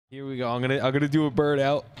Here we go. I'm gonna do a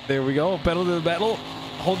burnout. There we go. Pedal to the metal.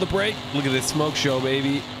 Hold the brake. Look at this smoke show,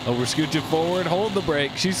 baby. Oh, we're scooching forward. Hold the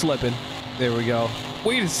brake. She's slipping. There we go.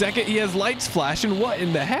 Wait a second. He has lights flashing. What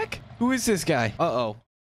in the heck? Who is this guy? Uh-oh. All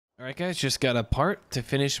right, guys. Just got a part to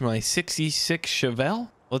finish my 66 Chevelle.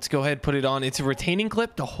 Let's go ahead and put it on. It's a retaining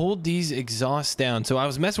clip to hold these exhausts down. So I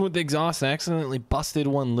was messing with the exhaust and I accidentally busted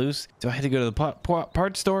one loose. So I had to go to the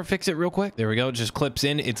parts store, fix it real quick. There we go. It just clips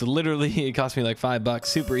in. It's literally, it cost me like $5.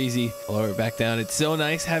 Super easy. Lower it back down. It's so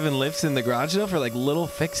nice having lifts in the garage though for like little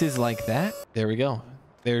fixes like that. There we go.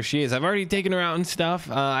 There she is. I've already taken her out and stuff.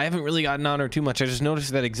 I haven't really gotten on her too much. I just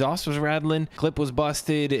noticed that exhaust was rattling, clip was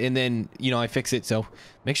busted, and then, you know, I fix it. So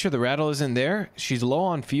make sure the rattle isn't there. She's low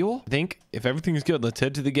on fuel. I think if everything's good, let's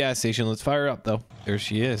head to the gas station. Let's fire up though. There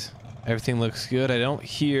she is. Everything looks good. I don't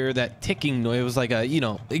hear that ticking noise. It was like a, you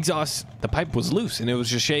know, exhaust. The pipe was loose and it was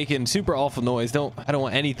just shaking. Super awful noise. I don't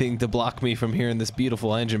want anything to block me from hearing this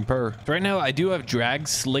beautiful engine purr. So right now I do have drag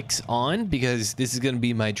slicks on because this is going to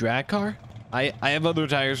be my drag car. I have other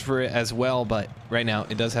tires for it as well, but right now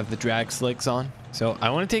it does have the drag slicks on. So I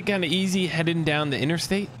want to take kind of easy heading down the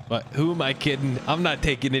interstate, but who am I kidding? I'm not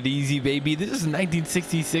taking it easy, baby. This is a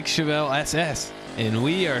 1966 Chevelle SS and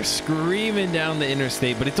we are screaming down the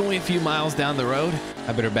interstate, but it's only a few miles down the road.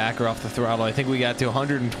 I better back her off the throttle. I think we got to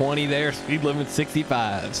 120 there, speed limit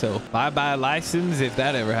 65. So bye-bye license if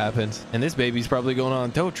that ever happens. And this baby's probably going on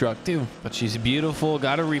a tow truck too, but she's beautiful.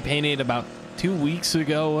 Got her repainted about 2 weeks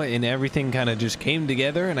ago and everything kind of just came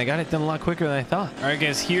together and I got it done a lot quicker than I thought. All right,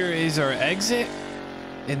 guys, here is our exit.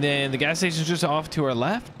 And then the gas station's just off to our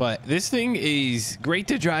left, but this thing is great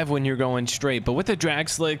to drive when you're going straight. But with the drag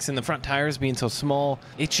slicks and the front tires being so small,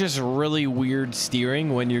 it's just really weird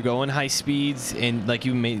steering when you're going high speeds and like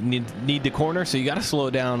you may need the corner. So you got to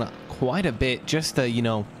slow down quite a bit just to, you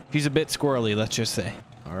know, she's a bit squirrely, let's just say.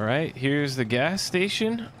 All right, here's the gas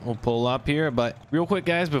station. We'll pull up here, but real quick,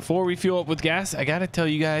 guys, before we fuel up with gas, I got to tell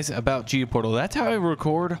you guys about G-Portal. That's how I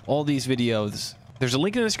record all these videos. There's a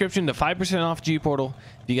link in the description to 5% off G-Portal.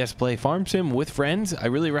 If you guys play Farm Sim with friends, I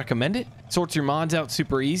really recommend it. Sorts your mods out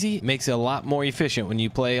super easy. Makes it a lot more efficient when you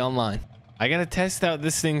play online. I got to test out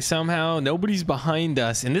this thing somehow. Nobody's behind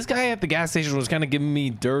us. And this guy at the gas station was kind of giving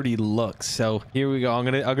me dirty looks. So here we go. I'm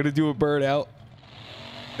gonna do a burnout.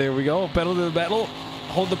 There we go. Pedal to the metal.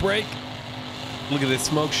 Hold the brake. Look at this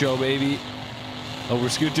smoke show, baby. Oh, we're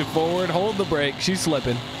scooching forward. Hold the brake. She's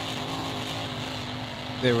slipping.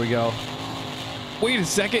 There we go. Wait a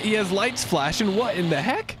second. He has lights flashing. What in the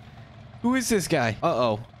heck? Who is this guy?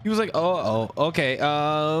 Uh-oh. He was like, uh-oh. Okay.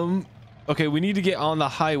 Okay, we need to get on the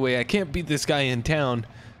highway. I can't beat this guy in town.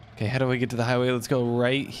 Okay, how do I get to the highway? Let's go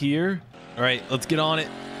right here. All right, let's get on it.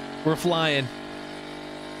 We're flying.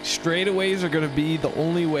 Straightaways are going to be the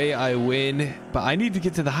only way I win, but I need to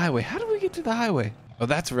get to the highway. How do we get to the highway? Oh,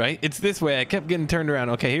 that's right. It's this way. I kept getting turned around.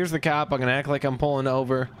 Okay, here's the cop. I'm going to act like I'm pulling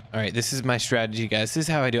over. All right, this is my strategy, guys. This is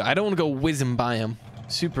how I do it. I don't want to go whizzing by him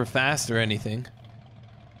super fast or anything.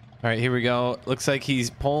 All right, here we go. Looks like he's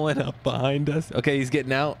pulling up behind us. Okay, he's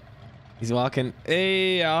getting out. He's walking.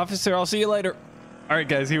 Hey, officer, I'll see you later. All right,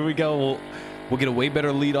 guys, here we go. We'll get a way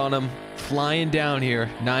better lead on him. Flying down here.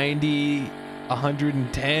 90...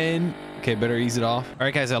 110. Okay, better ease it off. All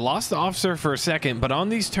right, guys, I lost the officer for a second, but on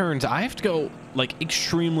these turns I have to go like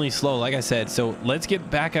extremely slow, like I said. So let's get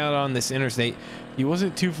back out on this interstate. He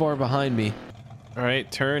wasn't too far behind me. All right,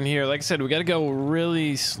 turn here. Like I said, we got to go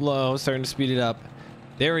really slow. Starting to speed it up.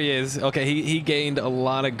 There he is. Okay, he gained a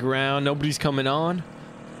lot of ground. Nobody's coming on.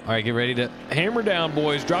 All right, get ready to hammer down,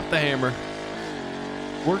 boys. Drop the hammer.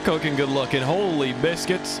 We're cooking good looking. Holy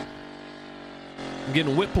biscuits. I'm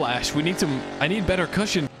getting whiplash. I need better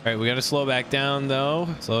cushion. All right, we got to slow back down though.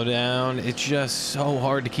 Slow down. It's just so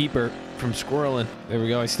hard to keep her from squirreling. There we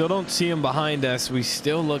go. I still don't see him behind us. We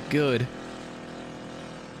still look good.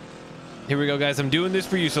 Here we go, guys. I'm doing this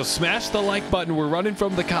for you. So smash the like button. We're running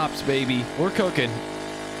from the cops, baby. We're cooking.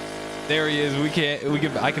 There he is.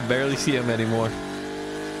 I can barely see him anymore.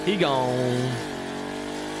 He gone.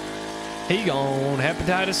 He gone.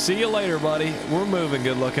 Hepatitis. See you later, buddy. We're moving.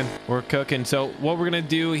 Good looking. We're cooking. So what we're going to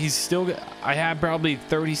do, I have probably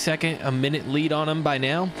 30-second, a minute lead on him by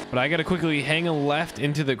now, but I got to quickly hang a left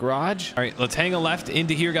into the garage. All right, let's hang a left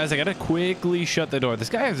into here, guys. I got to quickly shut the door. This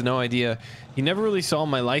guy has no idea. He never really saw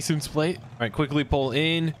my license plate. All right, quickly pull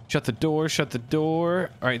in, shut the door, shut the door.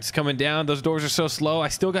 All right, it's coming down. Those doors are so slow. I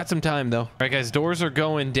still got some time though. All right, guys, doors are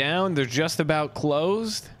going down. They're just about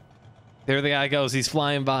closed. There the guy goes. He's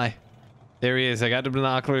flying by. There he is. I got the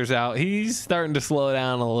binoculars out. He's starting to slow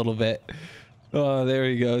down a little bit. Oh, there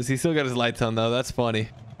he goes. He's still got his lights on though. That's funny.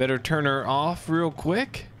 Better turn her off real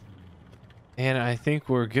quick. And I think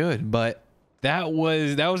we're good, but That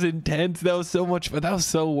was intense. That was so much fun. That was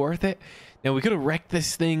so worth it. Now we could have wrecked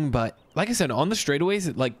this thing, but like I said, on the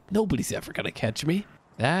straightaways, like nobody's ever gonna catch me.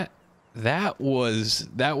 That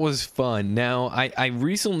was fun. Now I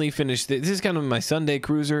recently finished it. This is kind of my Sunday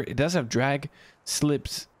cruiser. It does have drag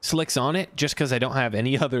slicks on it, just because I don't have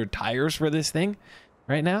any other tires for this thing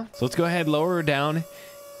right now. So let's go ahead, lower her down,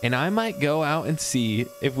 and I might go out and see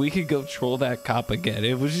if we could go troll that cop again.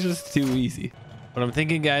 It was just too easy. But I'm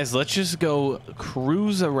thinking, guys, let's just go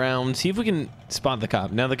cruise around, see if we can spot the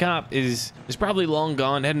cop. Now the cop is probably long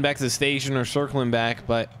gone, heading back to the station or circling back,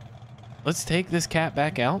 but let's take this cat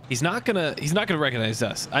back out. He's not gonna recognize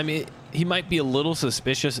us. I mean, he might be a little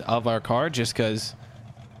suspicious of our car just because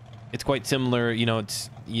it's quite similar. You know,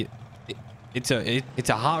 it's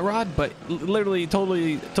a hot rod, but literally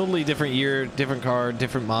totally different year, different car,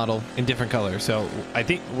 different model, and different color. So I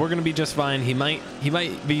think we're gonna be just fine. He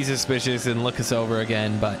might be suspicious and look us over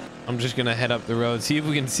again, but I'm just gonna head up the road, see if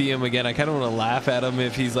we can see him again. I kind of want to laugh at him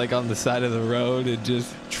if he's like on the side of the road and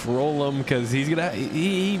just troll him, because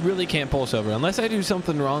he really can't pull us over unless I do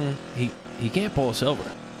something wrong. He can't pull us over.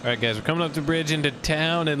 All right, guys, we're coming up the bridge into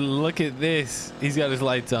town, and look at this. He's got his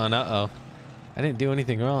lights on. Uh-oh, I didn't do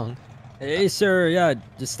anything wrong. Hey, sir. Yeah,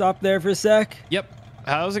 just stop there for a sec. Yep.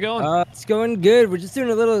 How's it going? It's going good. We're just doing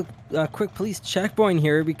a little quick police checkpoint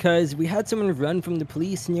here because we had someone run from the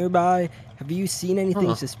police nearby. Have you seen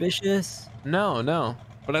anything suspicious? No.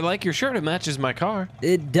 But I like your shirt. It matches my car.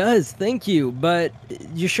 It does. Thank you. But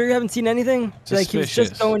you sure you haven't seen anything? Like, he was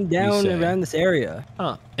just going down around this area.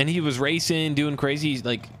 Huh. And he was racing, doing crazy,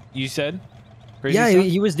 like you said? Crazy yeah, stuff?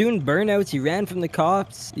 he was doing burnouts. He ran from the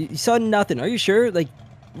cops. You saw nothing. Are you sure? Like,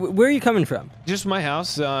 where are you coming from? Just my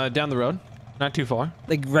house, down the road. Not too far.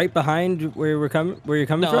 Like right behind where you're coming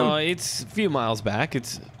from? No, it's a few miles back.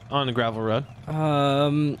 It's on a gravel road.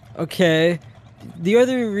 Okay. The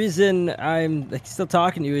other reason I'm like still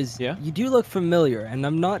talking to you is you do look familiar, and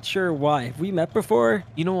I'm not sure why. Have we met before?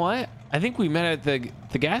 You know what? I think we met at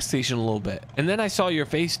the gas station a little bit, and then I saw your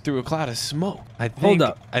face through a cloud of smoke. Hold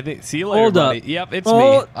up. I think. See you later, buddy. Yep, it's me.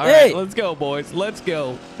 All right, let's go, boys. Let's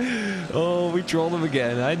go. Oh, we trolled him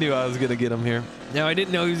again. I knew I was gonna get him here. Now I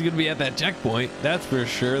didn't know he was gonna be at that checkpoint. That's for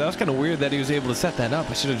sure. That was kind of weird that he was able to set that up.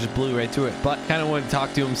 I should have just blew right to it. But kind of wanted to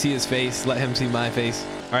talk to him, see his face, let him see my face.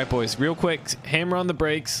 All right, boys. Real quick, hammer on the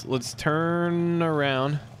brakes. Let's turn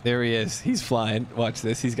around. There he is. He's flying. Watch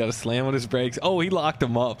this. He's got a slam on his brakes. Oh, he locked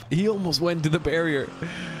him up. He almost went to the barrier. All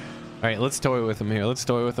right, let's toy with him here. Let's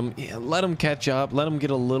toy with him. Yeah, let him catch up. Let him get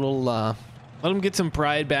a little, let him get some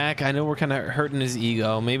pride back. I know we're kind of hurting his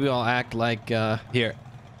ego. Maybe I'll act like, here.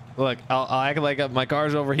 Look, I'll act like my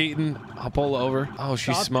car's overheating. I'll pull over. Oh,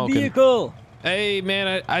 she's smoking. The vehicle. Hey,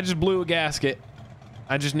 man, I just blew a gasket.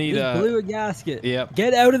 I just need blew a gasket. Yep.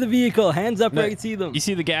 Get out of the vehicle. Hands up where I can see them. You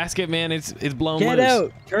see the gasket, man? It's blown loose. Get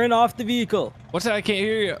out. Turn off the vehicle. What's that? I can't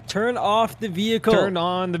hear you. Turn off the vehicle. Turn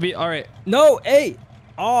on the vehicle. All right. No, hey,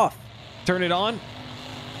 off. Turn it on.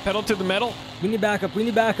 Pedal to the metal. We need backup. We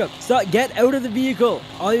need backup. Stop. Get out of the vehicle.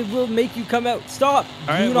 I will make you come out. Stop. All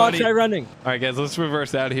right, do not try running. All right, guys, let's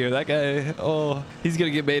reverse out of here. That guy, oh, he's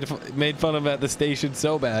going to get made fun of at the station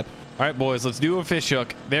so bad. All right, boys, let's do a fish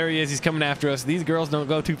hook. There he is. He's coming after us. These girls don't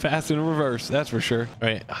go too fast in reverse. That's for sure. All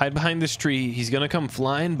right, hide behind this tree. He's going to come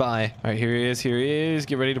flying by. All right, here he is. Here he is.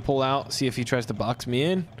 Get ready to pull out. See if he tries to box me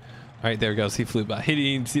in. All right, there he goes. He flew by. He didn't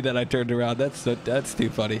even see that I turned around. That's too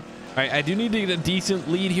funny. All right, I do need to get a decent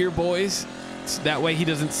lead here, boys. So that way he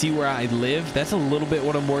doesn't see where I live. That's a little bit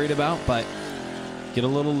what I'm worried about, but get a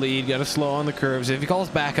little lead. Got to slow on the curves. If he calls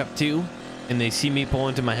back up too, and they see me pull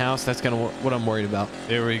into my house, that's kind of what I'm worried about.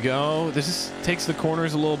 There we go. Takes the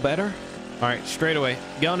corners a little better. All right, straight away.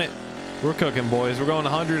 Gun it. We're cooking, boys. We're going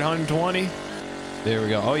 100, 120. There we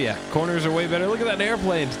go. Oh, yeah. Corners are way better. Look at that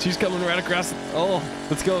airplane. She's coming right across. Oh,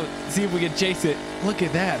 let's go see if we can chase it. Look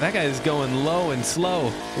at that. That guy is going low and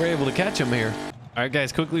slow. We're able to catch him here. All right,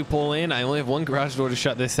 guys, quickly pull in. I only have one garage door to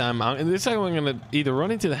shut this time. And this time I'm going to either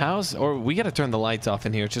run into the house or we got to turn the lights off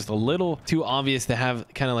in here. It's just a little too obvious to have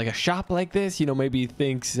kind of like a shop like this. You know, maybe he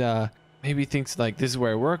thinks like this is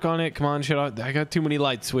where I work on it. Come on, shut off. I got too many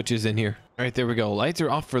light switches in here. All right, there we go. Lights are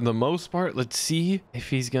off for the most part. Let's see if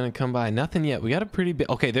he's going to come by. Nothing yet. We got a pretty big...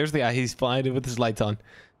 Okay, there's the guy. He's flying with his lights on.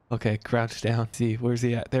 Okay, crouch down. See, where's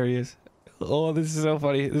he at? There he is. Oh, this is so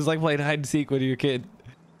funny. This is like playing hide and seek when you're a kid.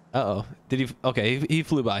 Uh-oh. Did he... Okay, he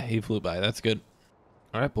flew by. He flew by. That's good.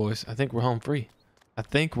 All right, boys. I think we're home free. I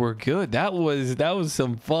think we're good. That was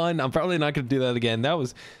some fun. I'm probably not going to do that again. That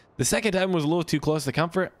was... The second time was a little too close to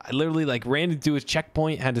comfort. I literally like ran into his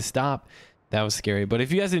checkpoint, had to stop. That was scary. But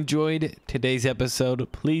if you guys enjoyed today's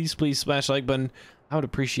episode, please smash the like button. I would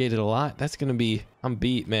appreciate it a lot. That's going to be, I'm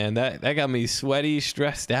beat, man. That got me sweaty,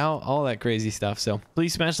 stressed out, all that crazy stuff. So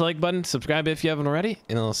please smash the like button, subscribe if you haven't already,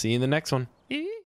 and I'll see you in the next one.